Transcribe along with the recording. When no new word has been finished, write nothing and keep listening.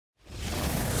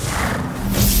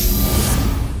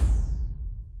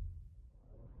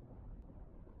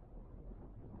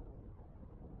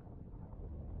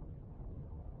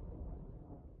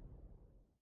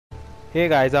Hey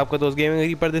guys, आपका दोस्त gaming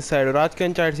reaper this side और आज के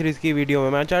अनचार्टेड सीरीज की वीडियो में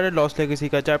मैं अनचार्टेड लॉस्ट लेगेसी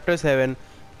का चैप्टर 7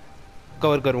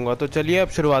 कवर करूंगा। तो चलिए अब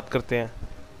शुरुआत करते हैं।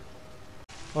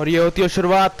 और ये होती है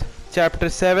शुरुआत chapter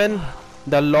 7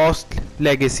 the lost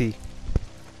legacy.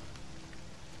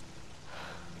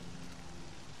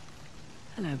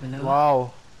 Wow,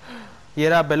 ये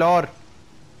रहा बेलोर।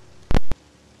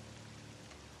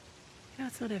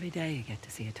 It's not every day you get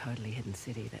to see a totally hidden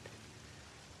city that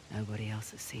nobody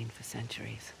else has seen for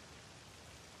centuries.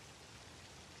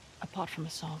 Apart from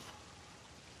Asov.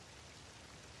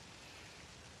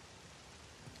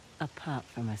 Apart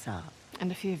from Assad.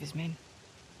 And a few of his men.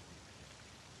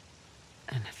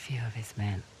 And a few of his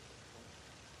men.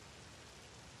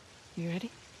 You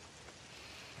ready?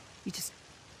 You just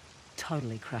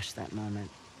totally crushed that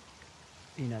moment.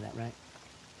 You know that, right?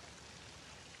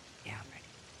 Yeah, I'm ready.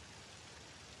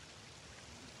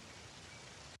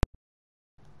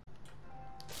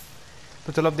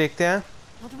 तो चलो अब देखते हैं।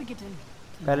 What do we get in?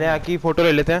 पहले यहाँ की photo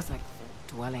ले लेते हैं। Looks like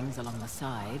dwellings along the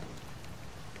side.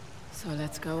 So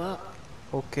let's go up.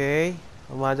 Okay,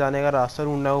 वहाँ जाने का रास्ता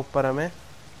ढूंढना है ऊपर हमें।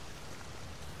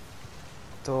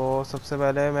 तो सबसे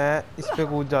पहले मैं इस पे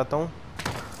कूद जाता हूँ।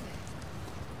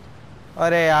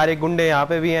 अरे यार, ये गुंडे यहाँ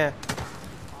पे भी हैं।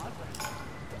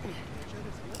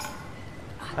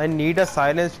 I need a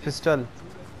silenced pistol.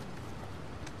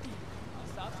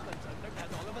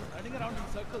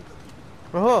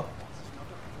 ओहो,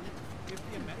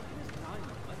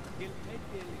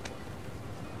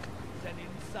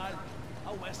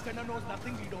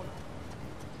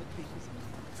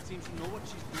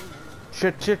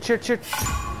 shit shit shit shit.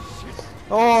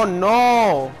 Oh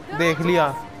no, देख लिया।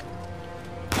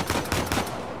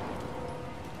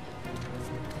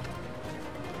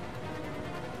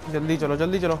 जल्दी चलो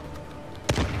जल्दी चलो।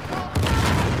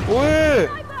 ओए,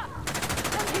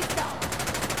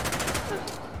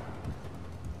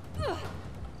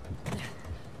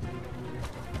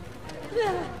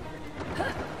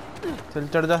 चल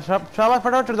चढ़ जा, शाबाश,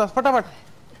 फटाफट चढ़ जा, फटाफट।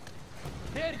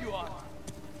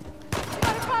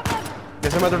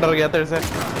 जैसे मैं तो डर गया तेरे से।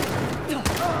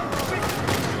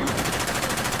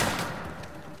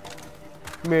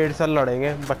 मेरे से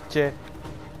लड़ेंगे बच्चे।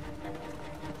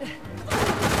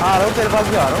 आ रहा हूँ तेरे पास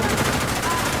भी, आ रहा हूँ।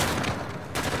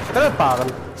 अरे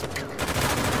पागल,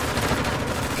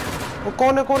 वो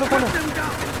कौन है, कौन है, कौन है?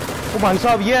 वो भाई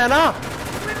साहब ये है ना,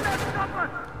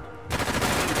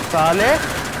 साले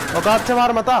औकात से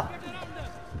मार मता।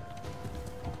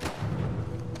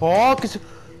 ओ किसी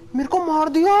मेरे को मार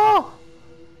दिया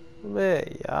बे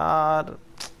यार।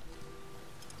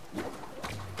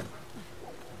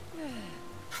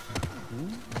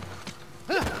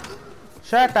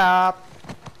 Shut up.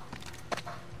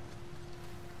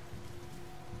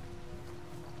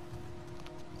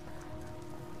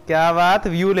 क्या बात,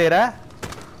 व्यू ले रहा है?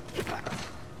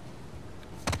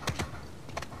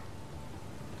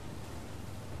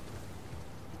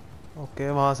 ओके,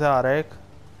 वहां से आ रहा है एक।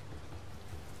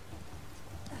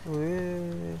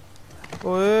 ओए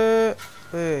ओए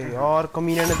ओए यार,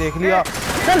 कमीने ने देख लिया।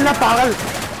 चल ना पागल,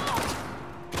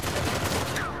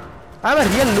 I am a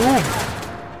real noob.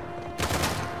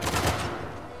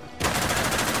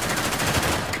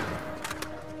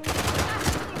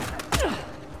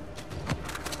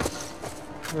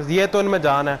 बस ये तो इनमें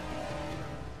जान है।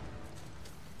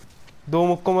 दो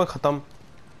मुक्कों में खत्म।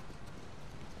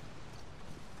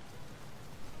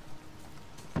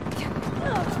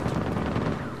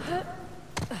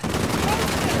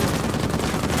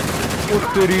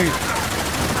 तेरी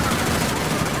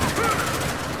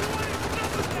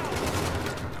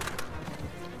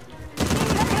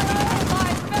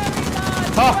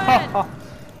हा हा हा।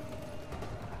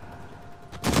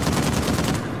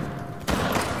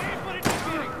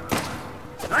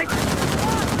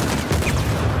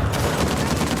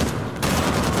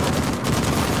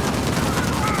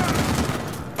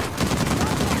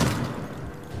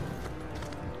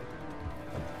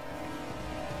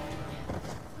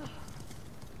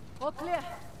 All clear.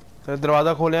 तो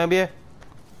दरवाजा खोले अभी।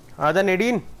 आजा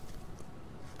नेडीन।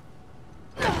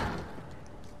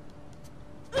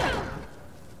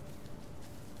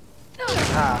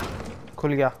 हाँ,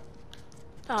 खुल गया।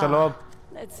 चलो अब।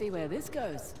 Let's see where this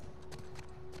goes.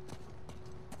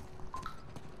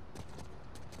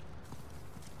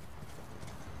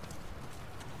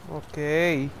 Okay,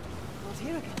 Not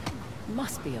here again.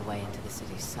 Must be a way into the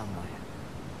city somewhere.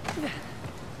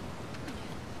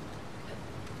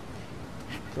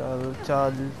 चल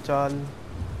चल चल।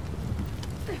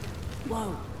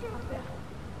 Whoa.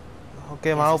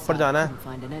 ओके, वहाँ ऊपर जाना है। Couldn't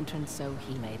find an entrance, so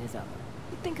he made his own.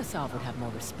 You'd think Assad would have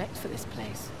more respect for this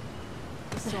place.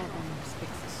 The sword only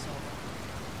respects the sword.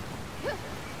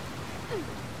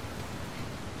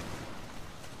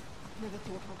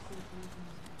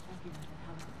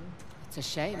 It's a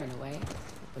shame in a way.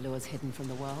 Baloo is hidden from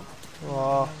the world.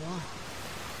 वाह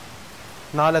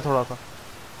नाल है थोड़ा सा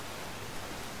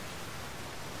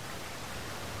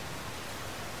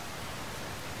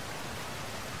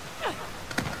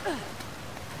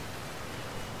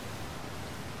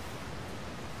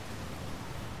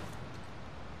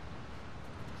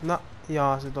ना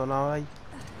यहाँ से तो ना भाई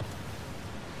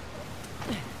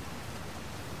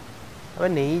अबे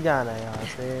नहीं जाना है यहाँ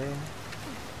से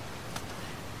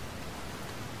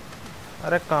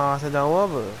अरे कहाँ से जाऊँ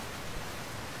अब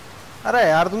अरे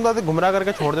यार तुम तो गुमराह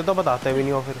करके छोड़ देते हो बताते भी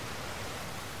नहीं हो फिर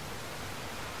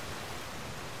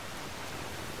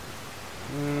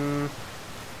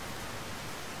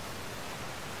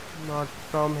नॉट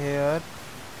फ्रॉम हेयर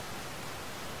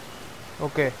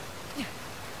ओके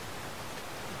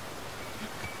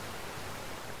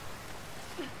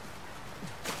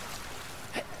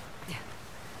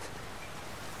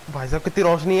भाई साहब कितनी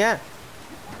रोशनी है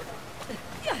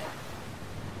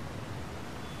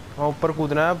वहाँ ऊपर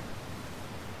कूदना है अब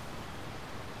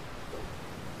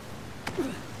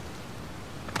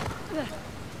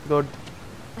good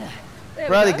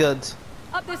really good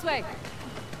Up this way.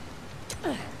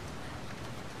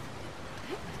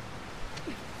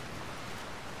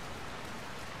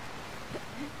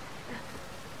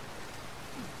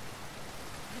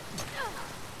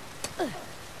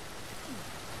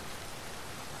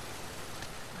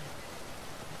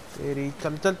 तेरी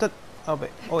चल चल चल अबे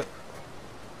ओए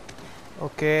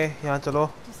ओके यहाँ चलो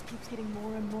Just keeps getting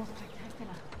more and more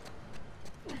spectacular.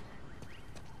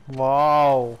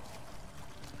 Wow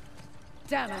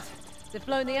Damn it! They've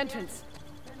blown the entrance.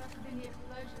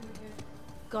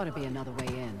 Gotta be another way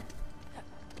in.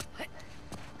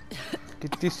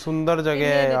 कितनी सुंदर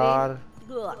जगह है यार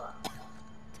Ugh.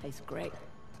 Tastes great.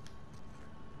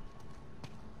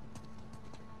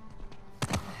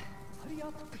 Hurry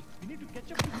up! We need to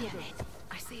catch up to the others.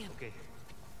 I see him. Okay.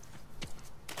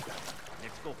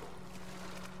 Let's go.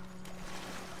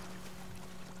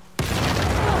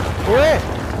 ओए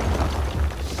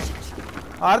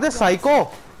are they psycho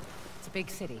It's a big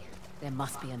city. There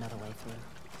must be another way through.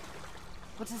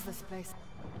 What is this place?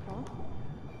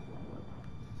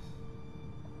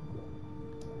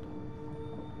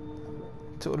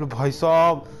 चलो भाई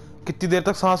साहब कितनी देर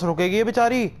तक सांस रोकेगी ये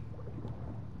बेचारी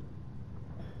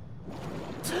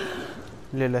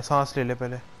ले ले सांस ले ले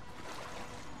पहले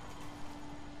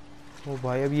ओ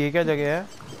भाई अब ये क्या जगह है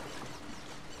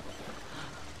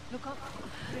Look up.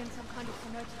 We're in some kind of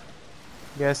cenote.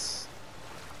 Yes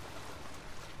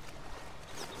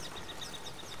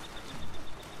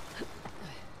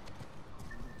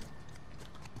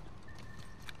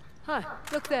Huh,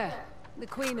 look there. The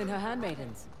queen and her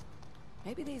handmaidens.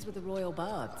 Maybe these were the royal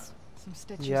bards. Some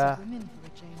statues Yeah. of women for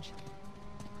a change.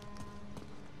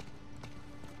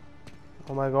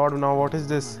 Oh my god now what is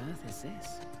this What on earth is this?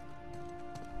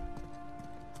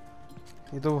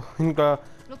 ये तो इनका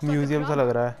Looks like a museum सा drum. लग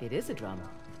रहा है It is a drum.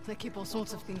 They keep all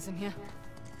sorts of things in here.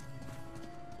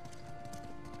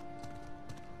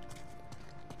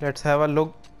 let's have a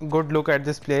good look at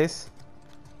this place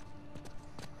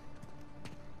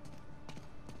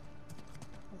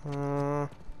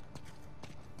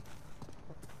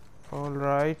all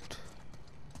right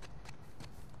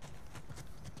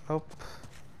nope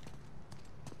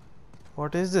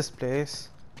what is this place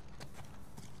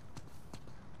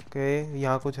okay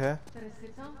यहाँ कुछ है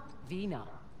Veena.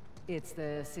 It's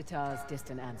the sitar's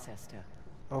distant ancestor.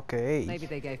 okay Maybe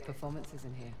they gave performances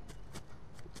in here.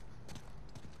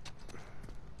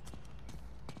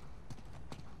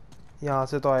 यहाँ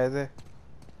से तो आए थे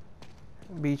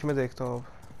बीच में देखता हूँ अब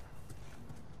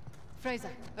Fraser,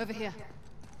 over here.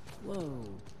 Whoa.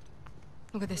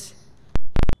 Look at this.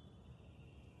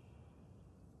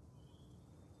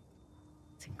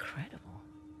 It's incredible.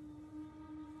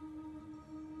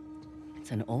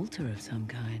 It's an altar of some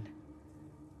kind.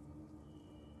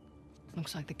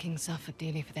 Looks like the king suffered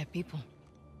dearly for their people.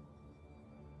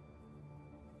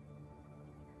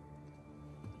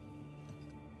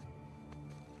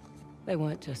 They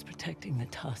weren't just protecting the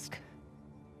tusk.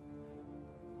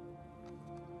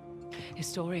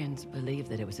 Historians believe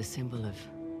that it was a symbol of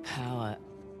power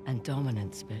and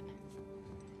dominance, but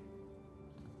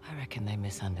I reckon they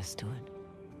misunderstood.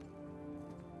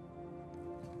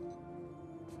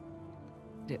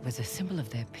 It was a symbol of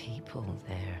their people,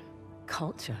 their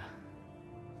culture.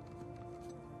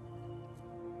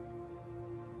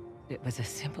 It was a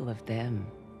symbol of them.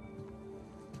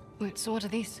 Wait, so what are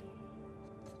these?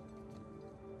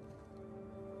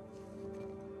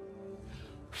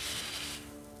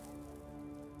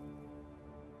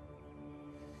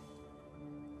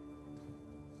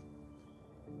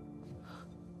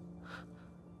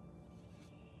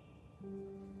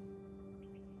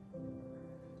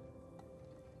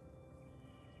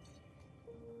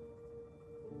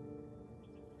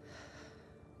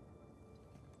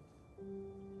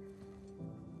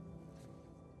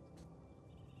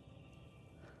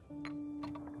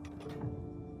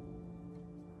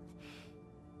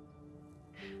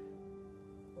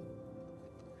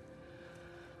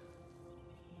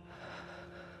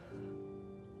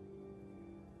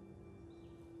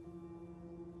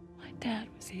 dad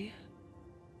was here.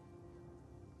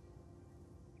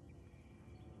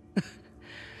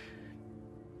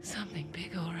 Something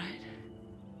big, all right.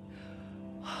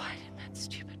 Why didn't that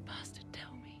stupid bastard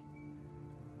tell me?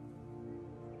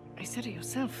 You said it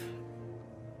yourself.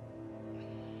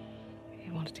 He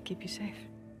wanted to keep you safe.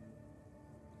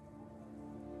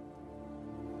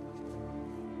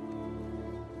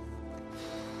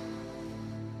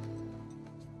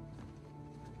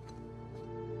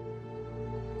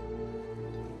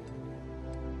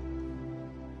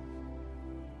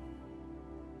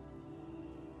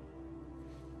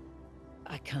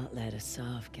 I can't let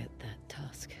Asav get that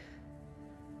tusk.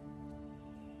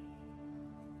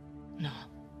 No.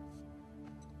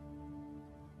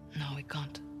 No, we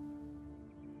can't.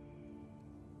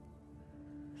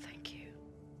 Thank you.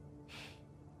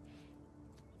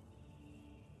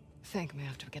 Thank me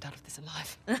after we get out of this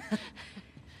alive.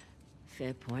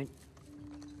 Fair point.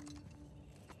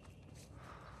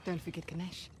 Don't forget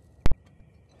Ganesh.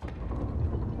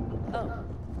 Oh.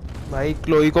 भाई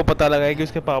Chloe को पता लगा है कि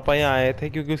उसके पापा यहाँ आए थे,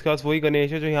 क्योंकि उसके पास वही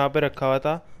गणेश है जो यहाँ पे रखा हुआ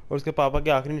था और उसके पापा की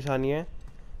आखिरी निशानी है।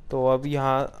 तो अब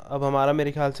यहाँ अब हमारा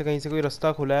मेरे ख्याल से कहीं से कोई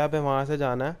रास्ता खुला है, अब वहाँ से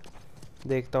जाना है।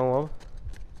 देखता हूँ अब,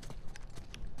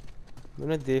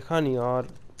 मैंने देखा नहीं यार।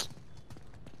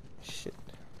 शिट।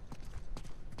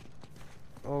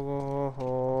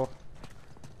 ओहो,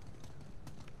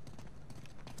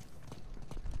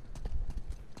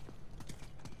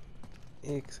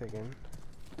 एक सेकेंड।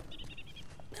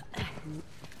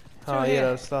 हाँ ये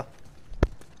रास्ता,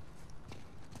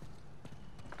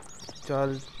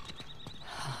 चल।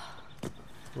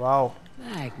 Wow,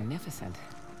 Magnificent.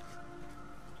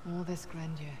 All this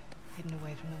grandeur hidden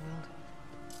away from the world.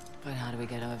 But how do we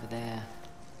get over there?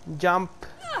 jump.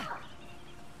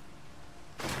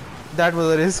 That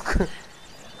was a risk.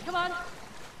 Come on.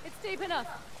 It's deep enough.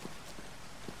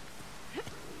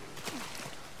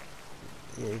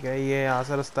 ये क्या, ये यहाँ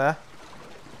से रास्ता है।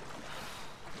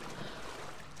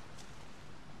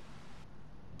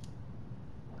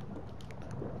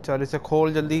 चल इसे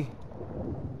खोल जल्दी।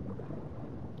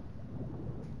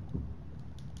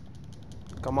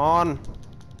 Come on.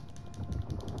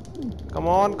 Come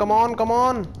on, come on, come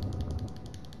on.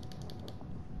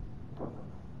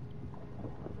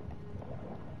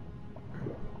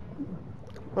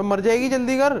 मैं मर जाएगी,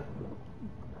 जल्दी कर।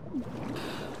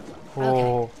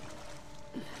 हो।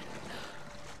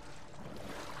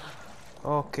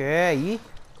 Okay.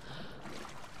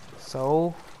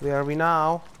 So, where are we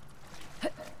now?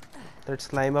 Let's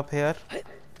climb up here.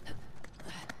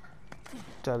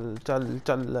 चल चल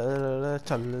चल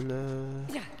चल।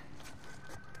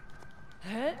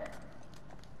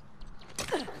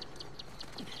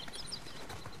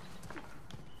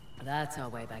 That's our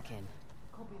way back in.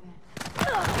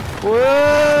 Whoa!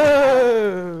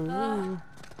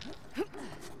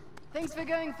 Thanks for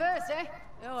going first, eh?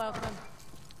 You're welcome.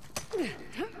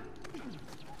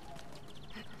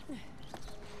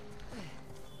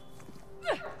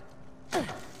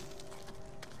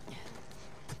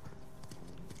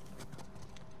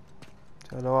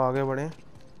 चलो आगे बढ़े।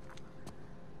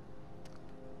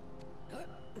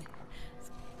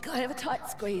 Kind of a tight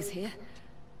squeeze here.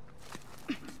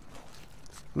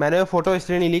 मैंने वो फोटो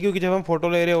इसलिए नहीं ली क्योंकि जब हम फोटो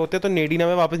ले रहे होते तो नेडीना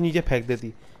में वापस नीचे फेंक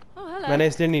देती। Oh, hello. मैंने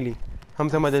इसलिए नहीं ली,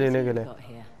 हमसे मजे लेने के लिए। Got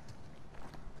here.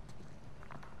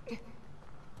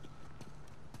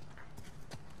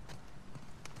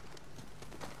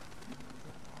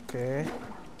 ओके,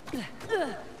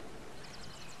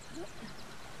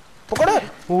 पकड़े।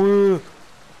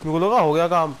 मेरे को लगा हो गया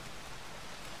काम।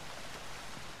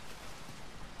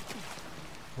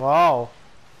 Wow,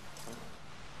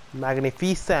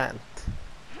 magnificent.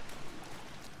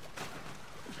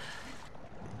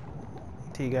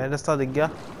 ठीक है, रास्ता दिख गया।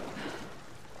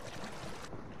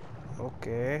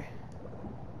 ओके,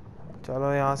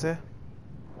 चलो यहाँ से।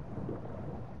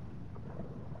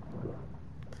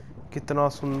 कितना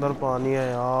सुंदर पानी है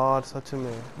यार, सच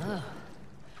में।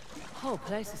 Whole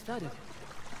place is flooded.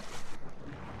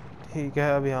 ठीक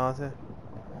है, अब यहाँ से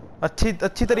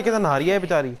अच्छी तरीके से नहा रही है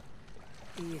बेचारी।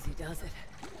 Easy does it.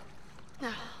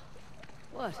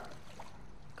 What?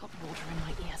 Got water in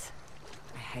my ears.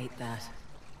 I hate that.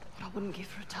 But I wouldn't give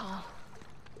her a towel.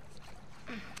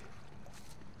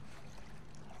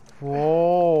 वो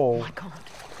Oh my God.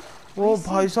 वो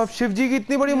भाई साहब, शिव जी की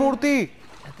इतनी बड़ी मूर्ति।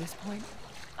 At this point,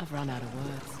 I've run out of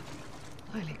words.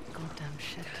 Holy goddamn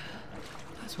shit.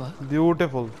 That's what?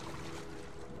 Beautiful.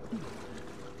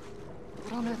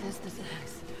 What on earth is this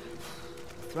place?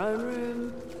 Throne room.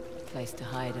 Place to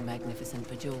hide a magnificent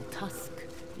bejeweled tusk.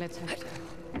 Let's hope so.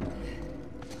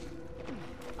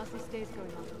 I see stairs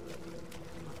going up.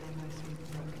 Not their most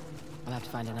broken. I'll have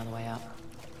to find another way out.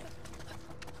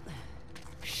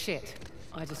 Shit.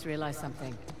 I just realized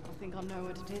something. I think I know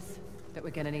what it is. That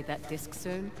we're gonna need that disc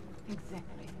soon.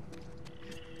 Exactly.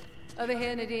 Over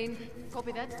here, Nadine.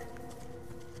 Copy that.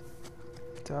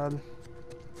 चल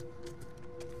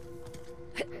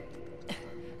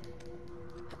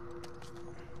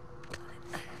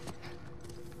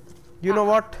You know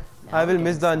what? I will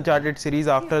miss the Uncharted series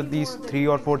after these 3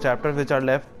 or 4 chapters which are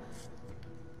left.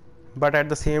 But at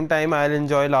the same time, I'll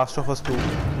enjoy Last of Us 2.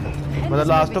 मतलब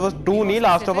Last of Us 2 नहीं,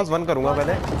 Last of Us 1 करूँगा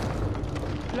पहले.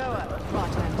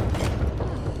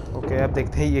 Okay, अब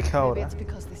देखते हैं ये क्या हो रहा है. It's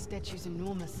because this statue's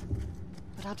enormous.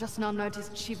 But I just now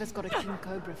noticed Shiva's got a king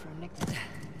cobra for a necklace.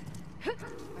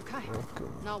 Okay.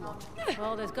 Now what?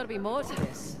 Well, there's got to be more to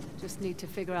this. Just need to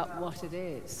figure out what it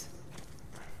is.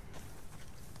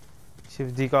 Shiv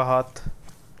जी का हाथ.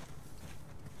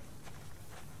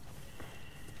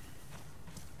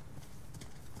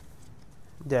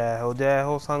 जय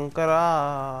हो शंकरा,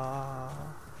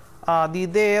 आदि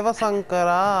देव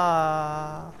शंकरा,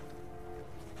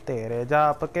 तेरे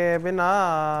जाप के बिना.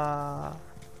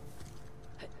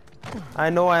 I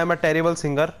know I am a terrible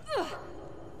singer.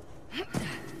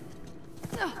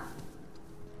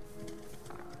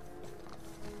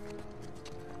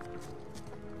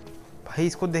 भाई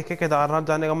इसको देख के केदारनाथ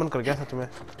जाने का मन कर गया सच में.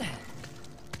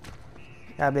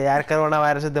 अबे यार कोरोना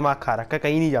वायरस से दिमाग खा रखा है,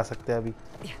 कहीं नहीं जा सकते अभी.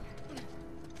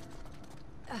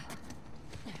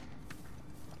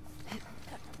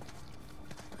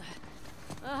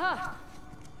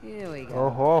 Here we go.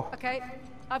 ओहो, Okay,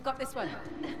 I've got this one.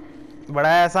 बड़ा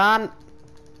एहसान.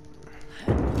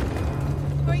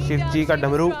 Bringing शिव down जी का Shiva's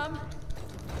डमरू. drum.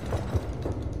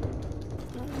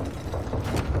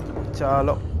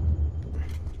 चलो.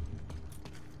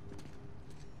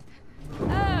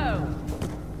 Oh,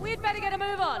 we'd better get a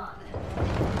move on.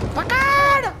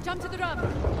 Pacard! Jump to the drum.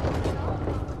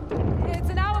 It's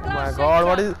an hourglass. My shape God,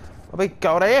 what drum. is? अबे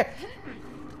क्या हो रहा है ये?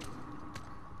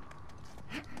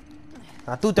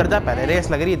 हाँ तू चढ़ जा पहले, रेस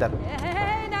लग रही इधर.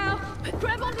 Hey, now,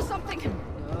 grab onto something.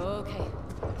 Okay,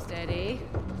 steady.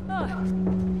 Oh,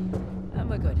 and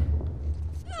we're good.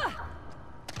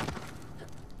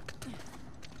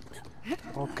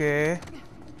 Okay.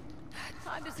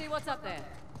 Time to see what's up there.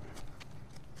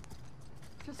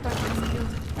 Just don't get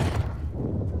killed.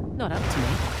 Not up to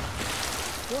me.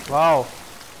 Wow.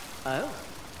 Oh.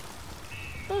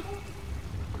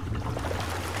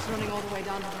 It's running all the way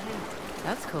down to the end.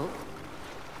 That's cool.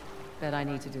 Bet I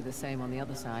need to do the same on the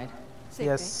other side. Safety.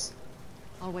 Yes.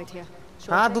 I'll wait here.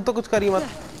 हाँ तू तो कुछ करी मत.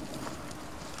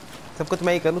 सब कुछ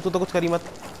मैं ही करूँ, तू तो कुछ करी मत.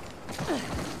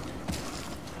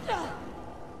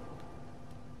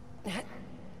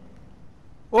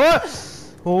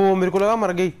 ओह मेरे को लगा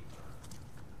मर गई.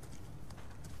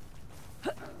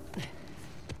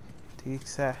 ठीक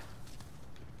से.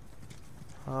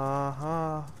 हाँ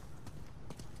हाँ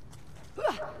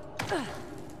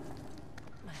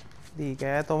ठीक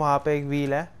है. तो वहाँ पे एक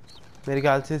व्हील है, मेरे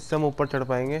ख्याल से इससे हम ऊपर चढ़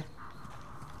पाएंगे.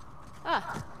 Ah,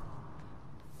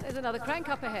 there's another crank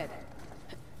up ahead.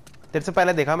 तेरे से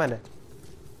पहले देखा मैंने.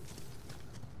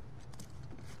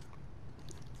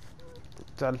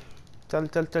 चल चल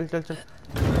चल चल चल चल.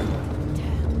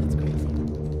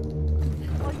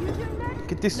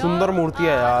 कितनी सुंदर मूर्ति है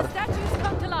यार. Statues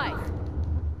come to life.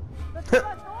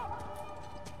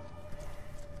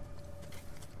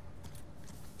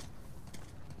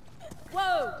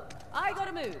 Whoa! I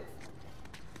gotta move.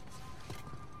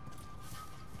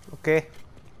 Okay,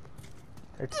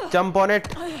 let's jump on it.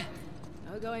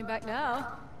 No going back now.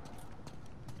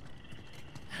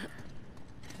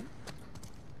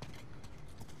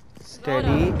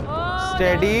 Steady, Oh,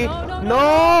 steady. no. No.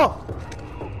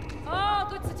 Oh,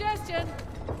 good suggestion.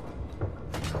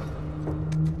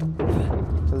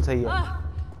 चल सही है. Ah,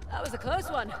 that was a close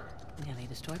one. Nearly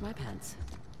destroyed my pants.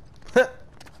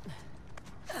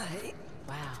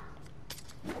 Wow.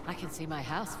 I can see my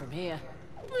house from here.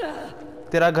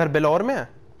 तेरा घर बेलौर में है?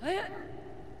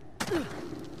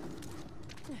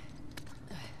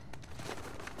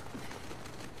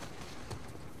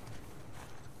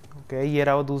 Okay, ये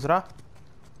रहा वो दूसरा.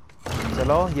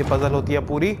 चलो ये पजल होती है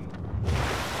पूरी.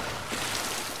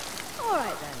 All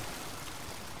right then.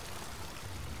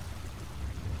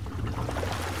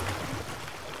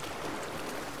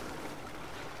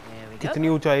 There we go. कितनी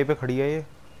ऊंचाई पे खड़ी है ये.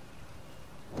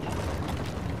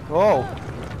 ओह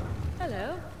Hello.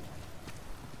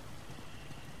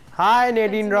 Hi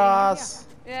नेडिन Ross.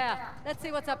 Yeah, let's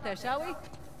see what's up there, shall we?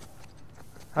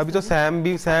 अभी तो सैम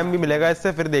भी मिलेगा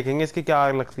इससे, फिर देखेंगे इसकी क्या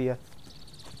आग लगती है.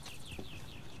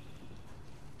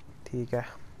 ठीक है.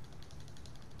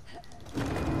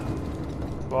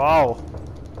 Wow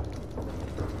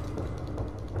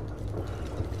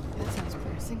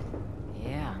promising.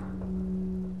 Yeah.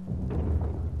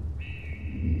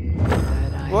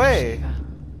 Third eye Oye। Shiva.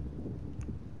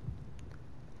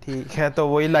 ठीक है, तो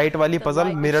वही लाइट वाली The puzzle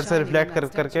light was mirror से shining on रिफ्लेक्ट that कर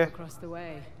statue करके। across the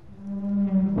way.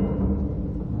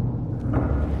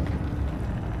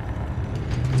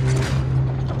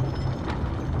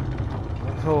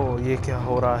 तो ये क्या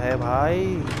हो रहा है भाई?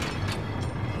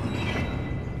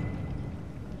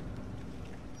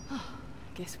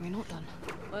 Guess we're not done.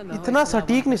 When the इतना hoist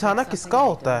सटीक level निशाना detects किसका something,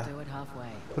 होता they है? don't do it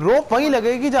halfway. रोप वहीं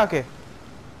लगेगी जाके,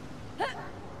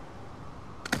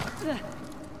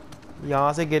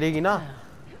 यहाँ से गिरेगी ना,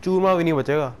 चूरमा भी नहीं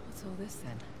बचेगा। What's all this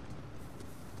then?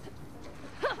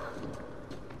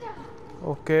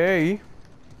 Okay,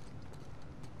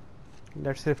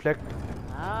 let's reflect.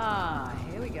 Ah,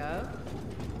 here we go.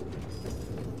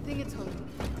 Think it's holding.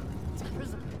 It's a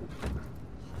prism.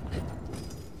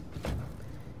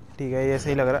 ठीक है, ये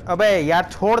सही लग रहा है। अबे यार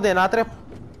छोड़ देना तेरे,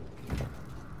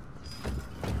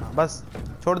 बस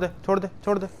छोड़ दे छोड़ दे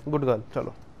छोड़ दे। गुड गर्ल,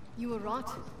 चलो। You were right.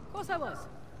 Of course I was.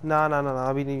 ना ना ना ना,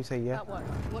 अभी नहीं सही है। That what?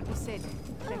 What you said,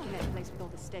 back in that place with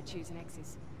all the statues and axes.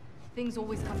 Things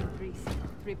always come in threes.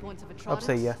 3 points of a trident.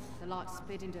 सही है। The light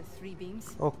split into 3 beams.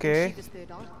 Okay. And Shiva's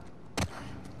third eye.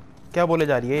 क्या बोले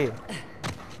जा रही है ये?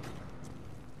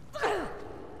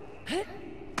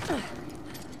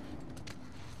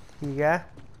 ठीक है,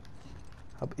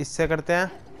 अब इससे करते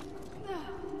हैं।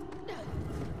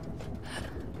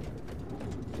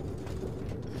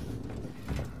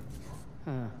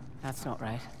 That's not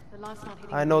right. The light's not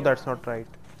hitting I the know mirror. that's not right.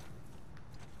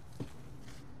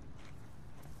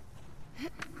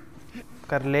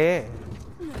 कर ले।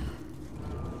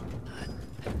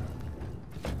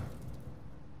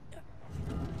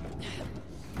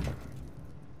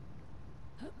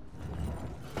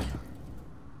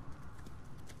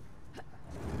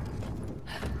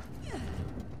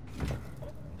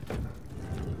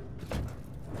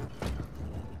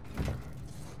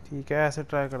 ठीक है, ऐसे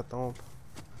ट्राई करता हूँ।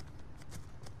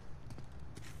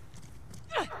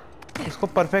 इसको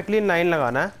परफेक्टली 9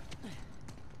 लगाना है।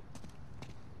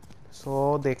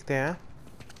 सो देखते हैं।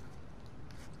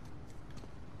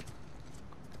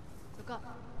 Look up.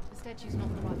 The statue's not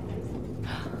in the right place.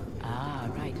 Ah,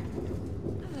 right.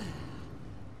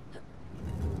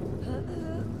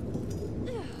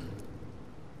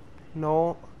 No,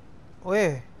 ओए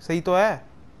सही तो है।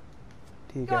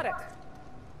 ठीक Got है, it.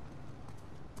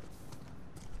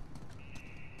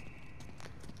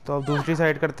 तो अब दूसरी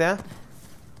साइड करते हैं।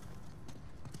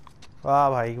 वाह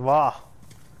भाई वाह,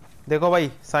 देखो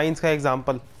भाई साइंस का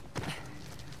एग्जाम्पल।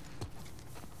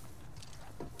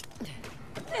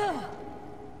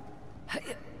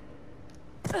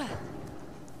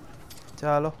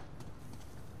 चलो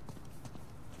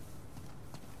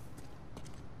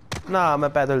ना, मैं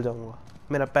पैदल जाऊंगा,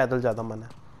 मेरा पैदल ज्यादा मन है।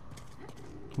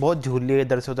 बहुत झूल ली है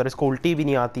इधर से उधर, इसको उल्टी भी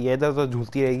नहीं आती है, इधर तो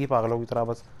झूलती रहेगी पागलों की तरह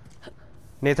बस।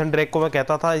 नेथन ड्रेक को मैं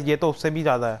कहता था, ये तो उससे भी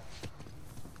ज्यादा है।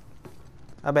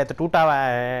 अबे तो टूटा हुआ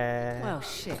है। Well,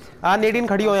 shit. नेडिन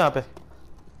खड़ी हो यहाँ पे।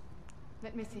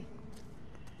 Let me see.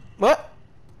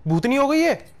 भूतनी हो गई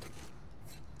है।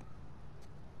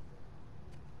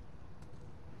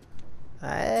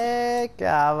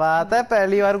 क्या बात है,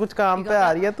 पहली बार कुछ काम पे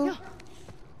आ रही है तू।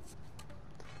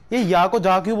 ये या को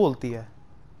जा क्यों बोलती है?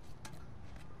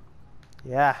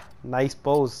 या नाइस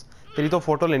पोज। तेरी तो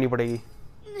फोटो लेनी पड़ेगी।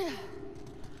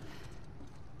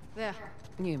 There.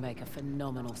 You make a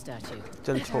phenomenal statue.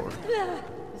 चल छोड़।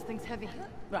 This thing's heavy.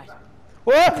 Right.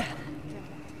 ओए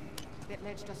That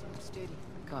ledge doesn't look sturdy.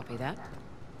 Copy that.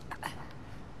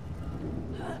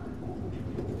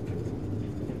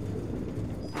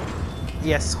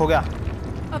 Yes, हो गया।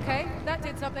 Okay, that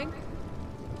did something.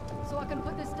 So I can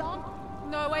put this down?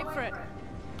 No, wait for it.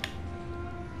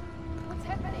 What's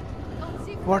happening? I can't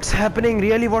see. What's happening?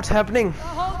 Really, what's happening?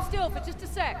 Hold still for just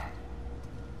a sec.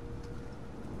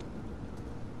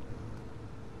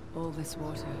 All this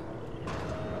water.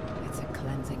 It's a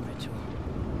cleansing ritual.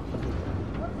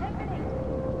 What's happening?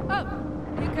 Oh,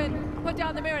 you can put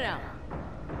down the mirror now.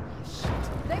 Shit.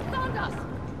 They found us.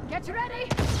 Get ready.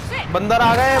 Sit! बंदर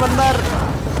आ गए, बंदर।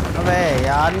 अबे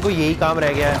यार, इनको यही काम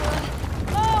रह गया है।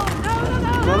 Oh, no, no,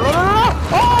 no! No, no, no,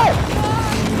 no,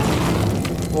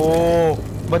 no. ओ,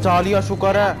 बचा लिया,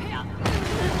 शुक्र है। You're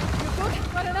good?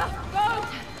 Got enough? Go!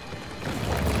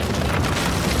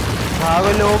 भागो,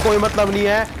 लोगों को कोई मतलब नहीं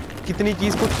है कितनी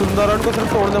चीज कुछ सुंदर है, उनको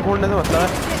सिर्फ तोड़ने फोड़ने से मतलब है।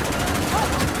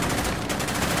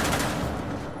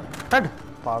 हट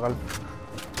पागल।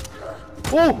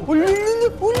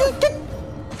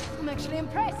 I'm actually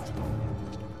impressed.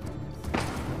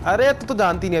 अरे तू तो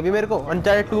जानती नहीं अभी मेरे को।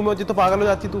 अनचार्टेड 2 में होती तो पागल हो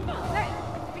जाती तू। Hey,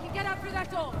 we can get out through that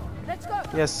door. Let's go.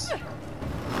 Yes.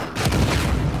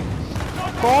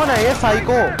 कौन है ये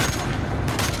साइको?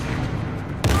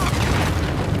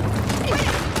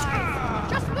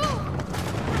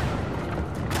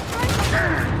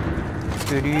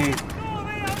 तेरी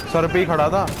सर पे ही खड़ा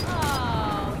था।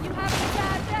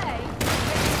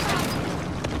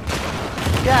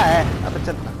 क्या है? अब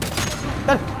चल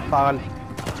चल पागल।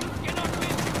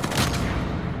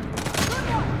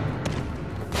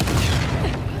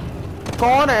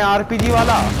 कौन है आरपीजी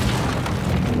वाला?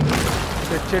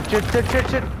 Shit shit shit shit shit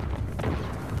shit.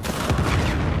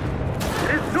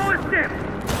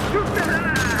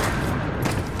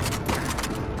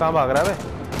 कहाँ भाग रहा है बे?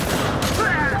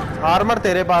 आर्मर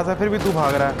तेरे पास है फिर भी तू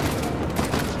भाग रहा है।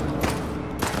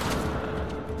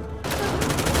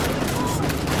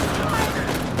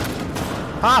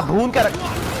 हाँ भून के रख।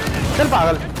 चल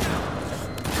पागल।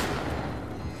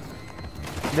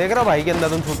 देख रहा हो भाई के अंदर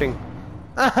तुम शूटिंग।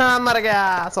 मर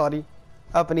गया। सॉरी।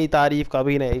 अपनी तारीफ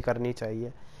कभी नहीं करनी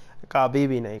चाहिए, कभी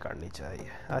भी नहीं करनी चाहिए,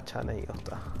 अच्छा नहीं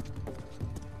होता।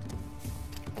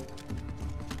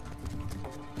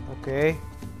 Okay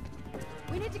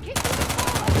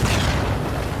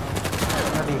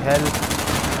Bloody hell.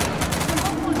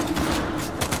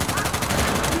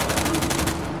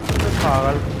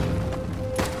 पागल।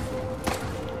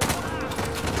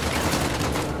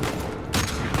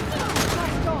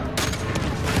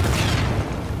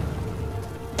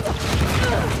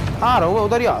 आ रहा हूँ मैं,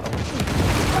 उधर ही आ रहा हूँ।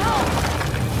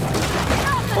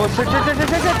 Oh shit shit shit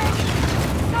shit shit.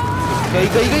 गई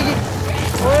गई गई।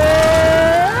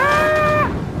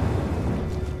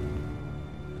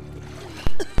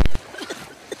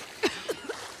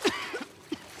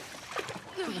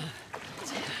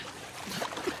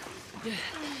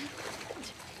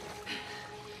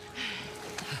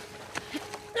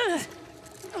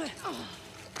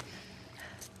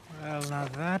 Well, now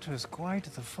that was quite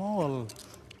the fall.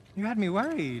 You had me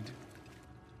worried.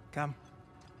 Come,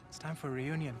 it's time for a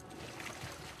reunion.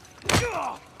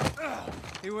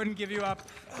 He wouldn't give you up,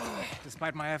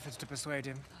 despite my efforts to persuade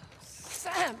him.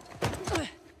 Sam!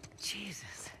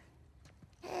 Jesus.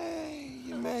 Hey,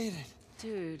 you made it.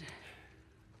 Dude.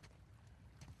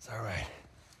 It's all right.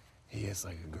 He is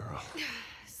like a girl.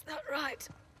 Is that right?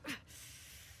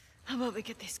 How about we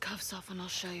get these cuffs off and I'll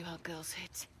show you how girls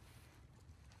hit.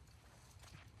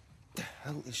 The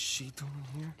hell is she doing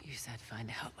here? You said find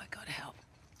help, I gotta help.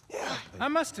 Yeah. I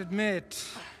must admit,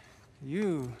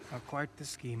 you are quite the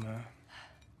schemer.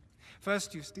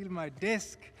 First you steal my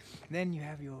disc, then you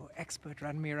have your expert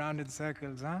run me around in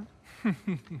circles, huh?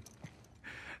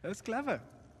 That's clever.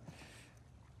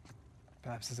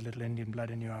 Perhaps there's a little Indian blood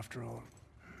in you after all.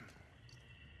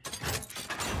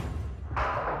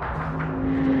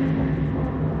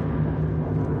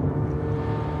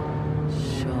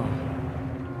 Sure.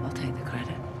 I'll take the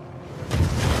credit.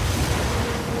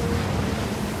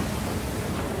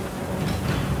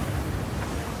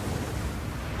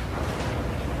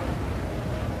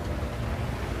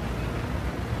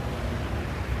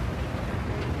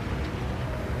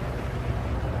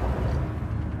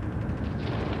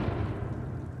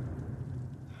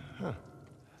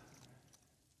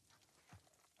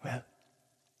 Well,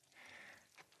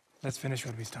 let's finish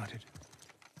what we started.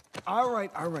 All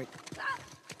right, all right.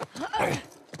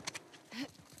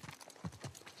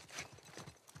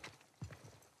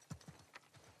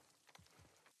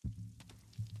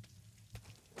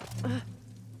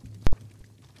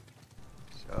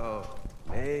 So,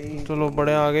 May. चलो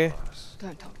बड़े आगे।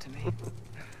 Don't talk to me.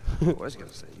 I was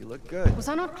gonna say, you look good. Was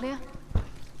I not clear?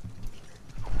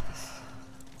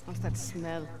 What's that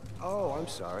smell? Oh, I'm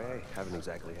sorry. I haven't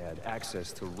exactly had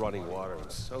access to running water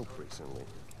and soap recently.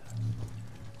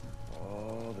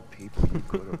 All the people you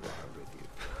put around with you.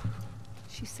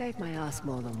 She saved my ass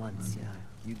more than once, you know.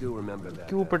 You do remember that.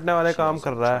 क्यों पिटने वाले काम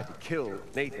कर रहा है? To kill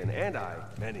Nathan and I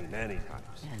many, many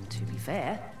times. And to be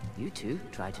fair, you two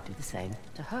tried to do the same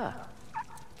to her.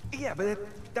 Yeah, but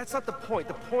that's not the point.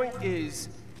 The point is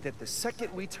that the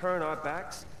second we turn our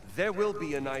backs, there will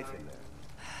be a knife in there.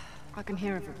 I can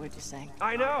hear every word you're saying.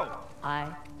 I know!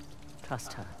 I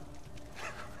trust her.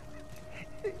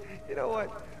 You know what?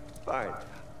 Fine.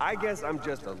 I guess I'm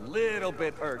just a little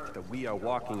bit irked that we are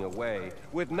walking away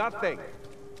with nothing.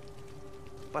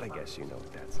 But I guess you know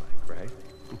what that's like, right?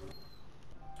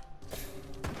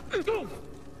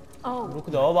 Oh, रुक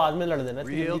जाओ बाद में लड़ देना।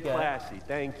 Real classy,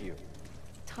 thank you.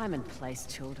 time and place,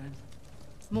 children.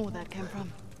 More where that came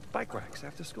from. Bike racks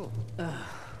after school.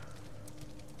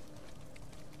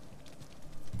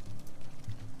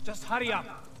 Just hurry up.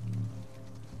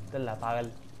 चल ला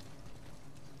पागल।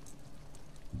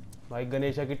 भाई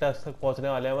गणेशा की टच तक पहुंचने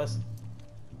वाले हैं बस।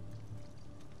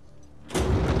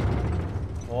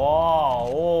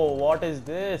 Wow, oh, what is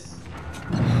this?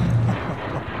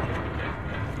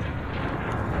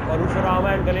 Parashurama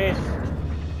and Ganesh.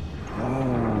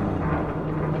 Oh,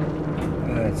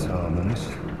 that's ominous.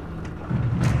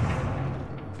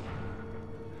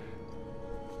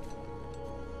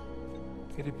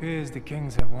 It appears the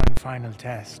kings have one final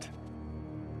test.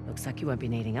 Looks like you won't be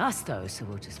needing us, though, so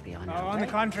we'll just be on our On the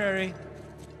way. contrary.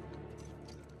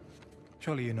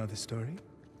 Surely you know the story?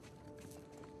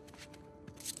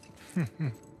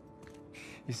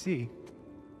 You see,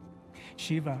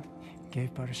 Shiva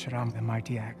gave Parashuram the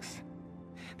mighty axe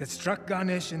that struck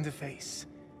Ganesh in the face,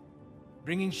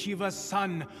 bringing Shiva's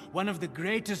son, one of the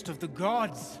greatest of the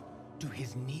gods, to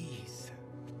his knees.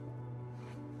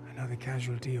 Another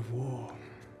casualty of war.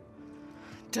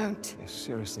 Don't. Yeah,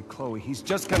 seriously, Chloe, he's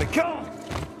just gonna kill him!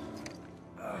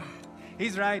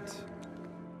 He's right.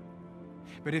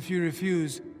 But if you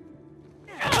refuse,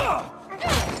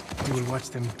 you will watch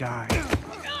them die,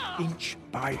 inch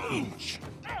by inch.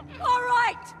 All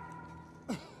right!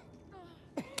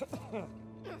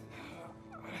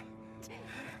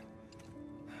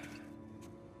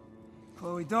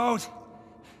 Chloe, don't!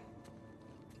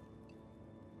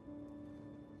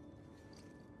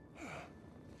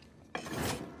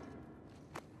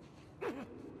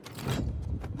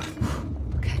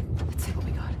 Okay, let's see what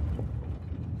we got.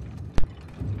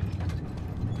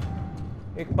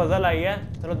 एक puzzle आई है,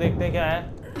 चलो देखते हैं क्या है।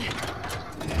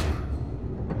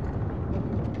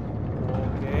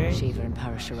 Okay. Shiva and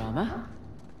Parashurama.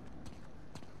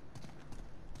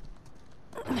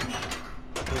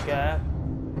 ये क्या है?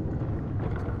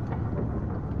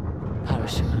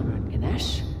 Parashurama and Ganesh.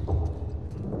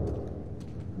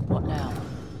 What now?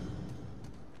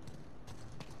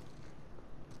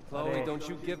 Chloe, don't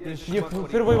you give this ये schmuck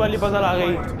what फिर he वही वाली wants. पजल आ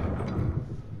गई।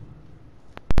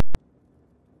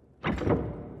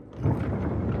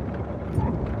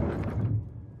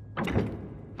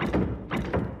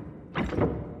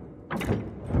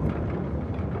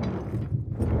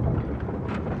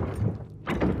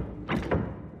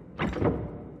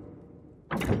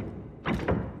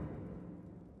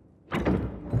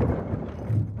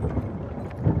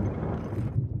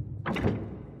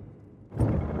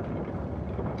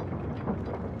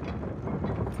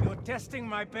 You're testing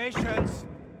my patience.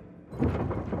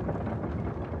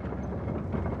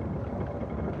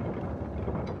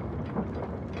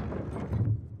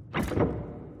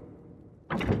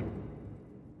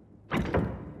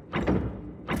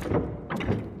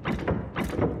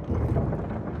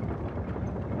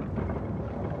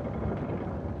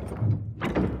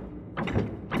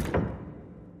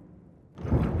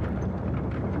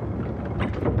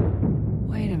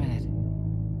 Wait a minute.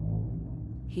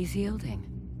 He's yielding.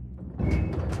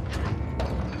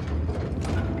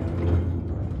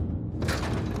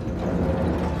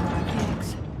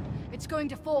 Felix, it's going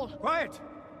to fall. Quiet!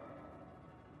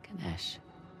 Ganesh,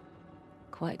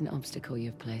 quite an obstacle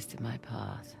you've placed in my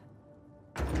path.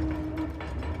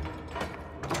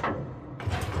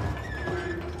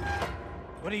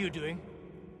 What are you doing?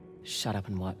 Shut up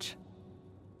and watch.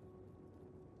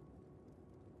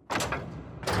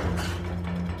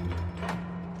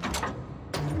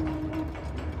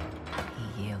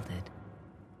 He yielded.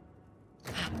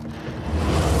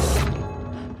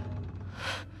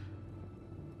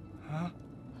 Are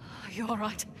you all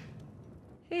right?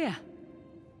 Yeah.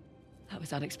 That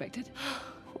was unexpected.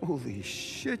 Holy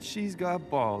shit, she's got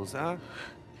balls, huh?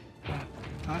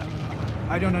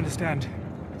 I don't understand.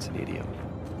 It's an idiot.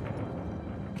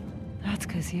 That's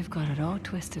because you've got it all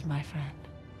twisted, my friend.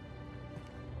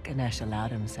 Ganesh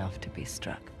allowed himself to be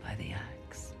struck by the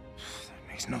axe. That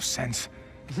makes no sense.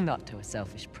 Not to a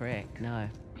selfish prick, no.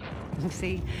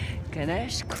 See,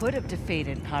 Ganesh could have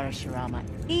defeated Parashurama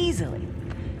easily.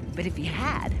 But if he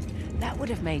had, that would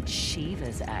have made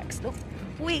Shiva's axe look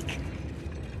weak,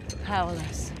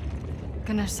 powerless.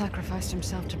 Ganesh sacrificed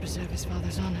himself to preserve his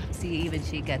father's honor. See, even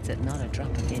she gets it, not a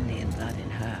drop of Indian blood in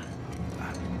her.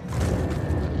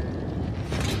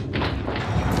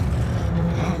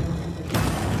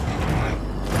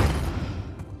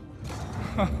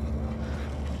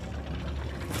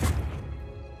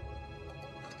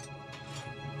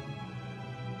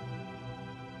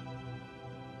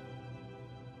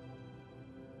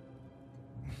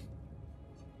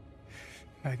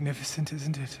 Magnificent,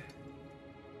 isn't it?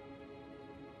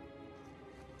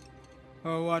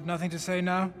 Oh, what? Nothing to say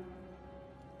now?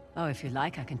 Oh, if you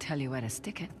like, I can tell you where to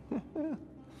stick it.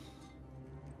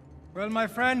 Well, my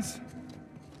friends,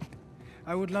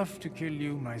 I would love to kill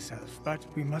you myself, but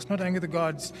we must not anger the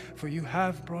gods, for you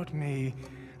have brought me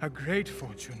a great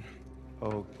fortune.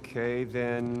 Okay,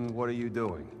 then what are you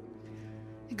doing?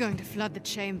 You're going to flood the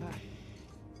chamber.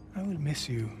 I will miss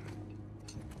you.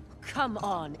 Come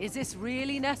on, is this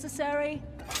really necessary?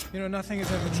 You know, nothing is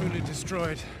ever truly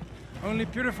destroyed. Only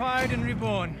purified and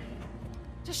reborn.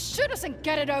 Just shoot us and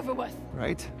get it over with.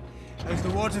 Right? As the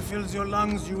water fills your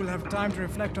lungs, you will have time to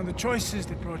reflect on the choices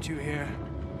that brought you here.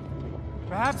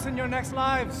 Perhaps in your next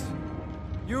lives,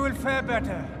 you will fare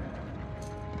better.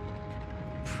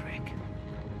 Prick.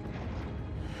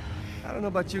 I don't know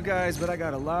about you guys, but I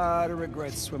got a lot of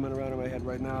regrets swimming around in my head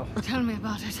right now. Tell me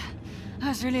about it. I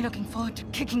was really looking forward to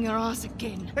kicking your ass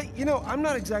again. Hey, you know, I'm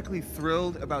not exactly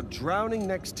thrilled about drowning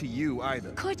next to you either.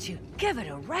 Could you give it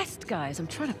a rest, guys? I'm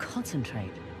trying to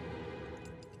concentrate.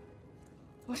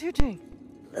 What are you doing?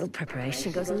 A little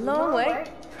preparation goes a long way.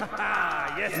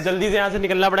 जल्दी से यहाँ से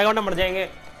निकलना पड़ेगा वरना मर जाएंगे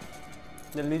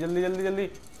जल्दी जल्दी जल्दी जल्दी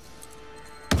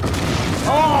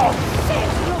ओह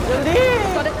जल्दी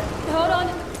Hold on.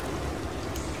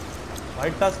 भाई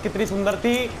टस्क कितनी सुंदर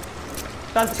थी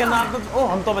टस्क के नाम तो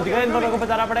ओह हम तो बच गए इन दोनों को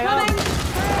बचाना पड़ेगा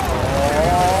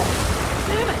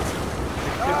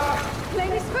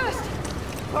Ladies first.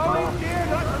 Chloe, dear,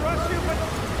 not to rush you, but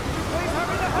could you please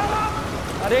hurry the hell up?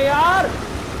 अरे यार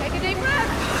Take a deep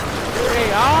breath. अरे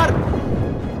यार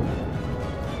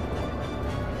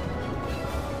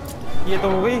ये तो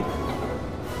हो गई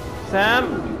सैम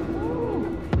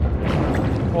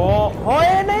ओ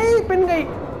होए नहीं पिन गई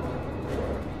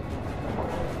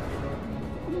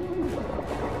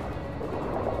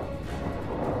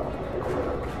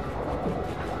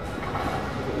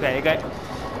गए गए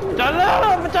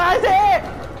चलो बचाए से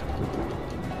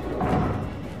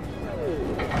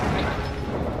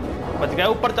बच गए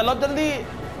ऊपर चलो जल्दी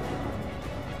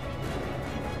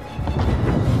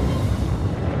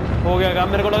हो गया काम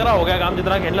मेरे को लग रहा हो गया काम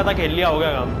जितना खेलना था खेल लिया हो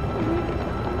गया काम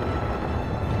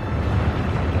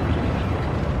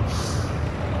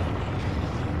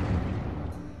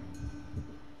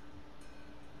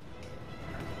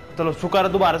चलो शुक्र है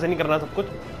दोबारा से नहीं करना सब कुछ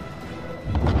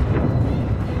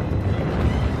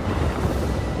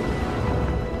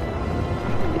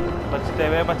बचते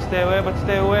हुए बचते हुए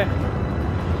बचते हुए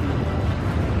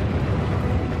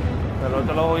चलो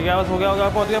चलो हो गया बस हो गया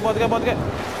पहुंच गया पहुंच गया पहुंच गया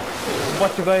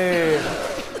बच गए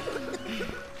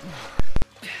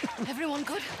Everyone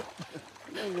good?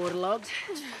 No waterlogged.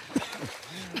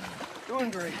 Doing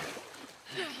great.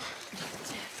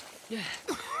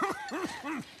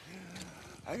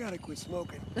 I gotta quit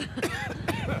smoking.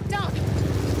 Down.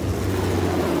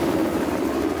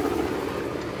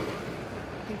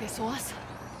 Think they saw us?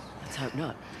 Let's hope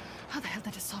not. How the hell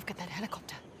did Asaf get that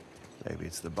helicopter? Maybe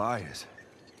it's the buyers.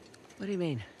 What do you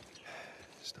mean?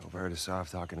 Just overheard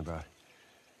Asaf talking about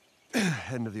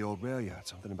heading to the old rail yard,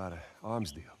 something about an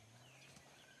arms deal.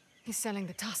 He's selling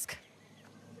the tusk.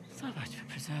 So much for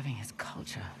preserving his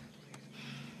culture.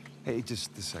 Hey,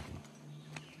 just a second.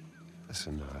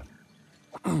 Listen,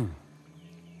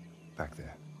 back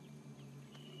there.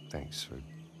 Thanks for...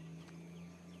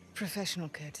 Professional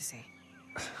courtesy.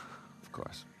 Of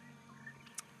course.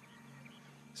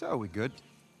 So, are we good?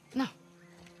 No.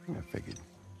 I figured.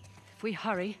 If we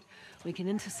hurry, we can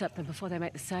intercept them before they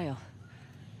make the sail.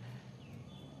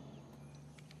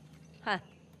 Huh.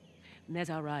 And there's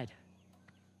our ride.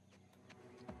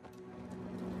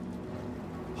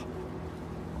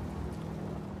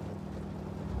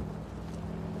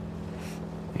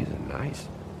 These are nice.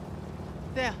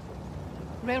 There.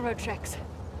 Railroad tracks.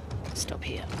 Stop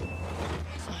here.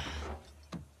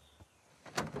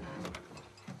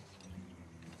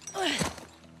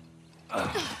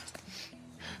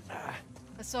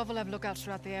 Asaf will have lookouts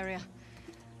throughout the area.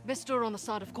 Best store on the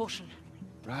side of caution.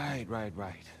 Right.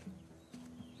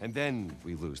 And then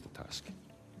we lose the tusk.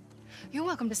 You're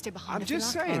welcome to stay behind I'm if you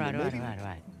just like. saying All that right.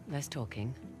 maybe... Less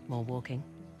talking, more walking.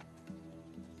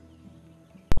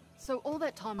 So all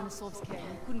that time in Asaf's care,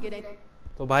 you couldn't get any...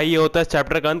 तो भाई ये होता है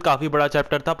chapter का अंत काफ़ी बड़ा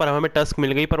chapter था पर हमें टस्क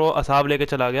मिल गई पर वो असाब लेके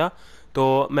चला गया तो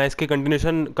मैं इसकी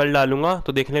कंटिन्यूशन कल डालूंगा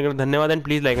तो देखने के लिए धन्यवाद and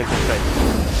please like and subscribe